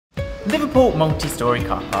Liverpool Multi Storey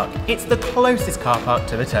car park. It's the closest car park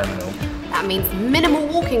to the terminal. That means minimal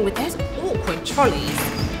walking with those awkward trolleys.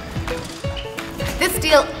 This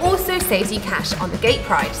deal also saves you cash on the gate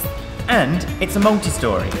price. And it's a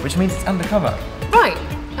multi-storey, which means it's undercover. Right,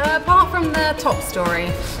 apart from the top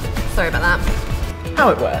story. Sorry about that. How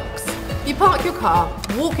it works. You park your car,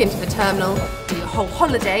 walk into the terminal, do your whole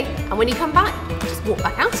holiday, and when you come back, just walk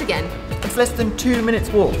back out again. It's less than 2 minutes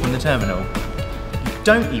walk from the terminal. You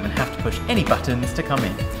don't even have to push any buttons to come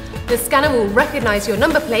in. The scanner will recognise your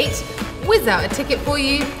number plate, whiz out a ticket for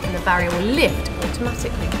you, and the barrier will lift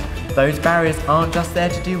automatically. Those barriers aren't just there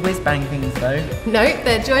to do whiz-bang things though. No,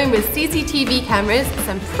 they're joined with CCTV cameras,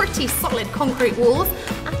 some pretty solid concrete walls,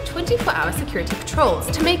 and 24-hour security patrols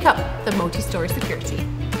to make up the multi-storey security.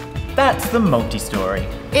 That's the multi-storey.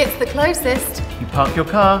 It's the closest. You park your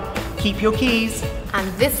car, keep your keys.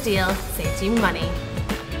 And this deal saves you money.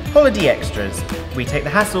 Holiday extras. We take the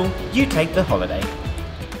hassle, you take the holiday.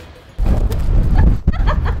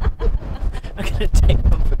 I'm gonna take